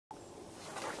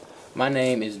My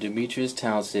name is Demetrious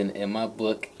Townsend, and my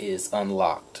book is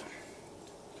Unlocked,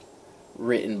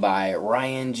 written by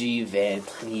Ryan G. Van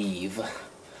Cleave. He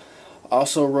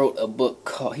also wrote a book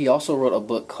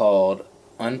called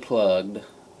Unplugged: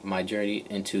 My Journey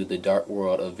into the Dark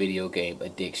World of Video Game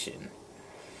Addiction.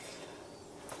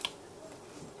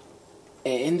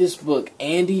 And in this book,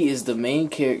 Andy is the main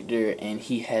character, and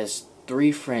he has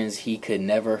three friends he could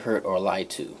never hurt or lie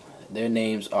to. Their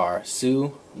names are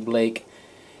Sue, Blake,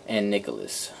 and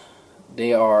Nicholas.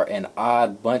 They are an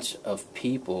odd bunch of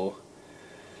people.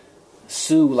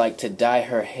 Sue liked to dye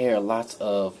her hair lots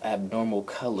of abnormal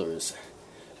colors.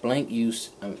 Blake used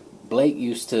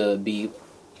to be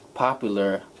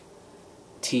popular,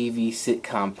 TV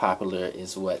sitcom popular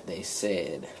is what they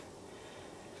said.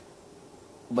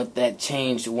 But that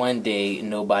changed one day,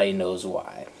 nobody knows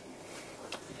why.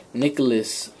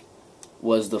 Nicholas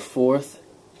was the fourth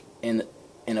in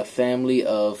a family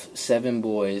of 7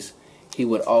 boys. He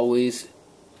would always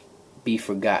be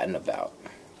forgotten about.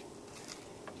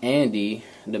 Andy,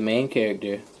 the main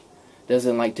character,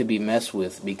 doesn't like to be messed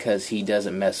with because he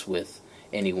doesn't mess with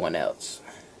anyone else.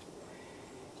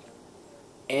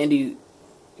 Andy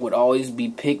would always be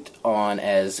picked on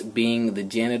as being the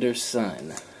janitor's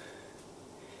son.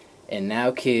 And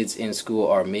now kids in school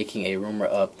are making a rumor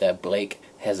up that Blake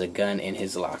has a gun in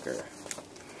his locker.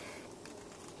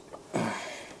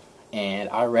 And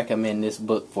I recommend this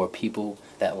book for people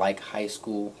that like high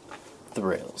school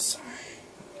thrills.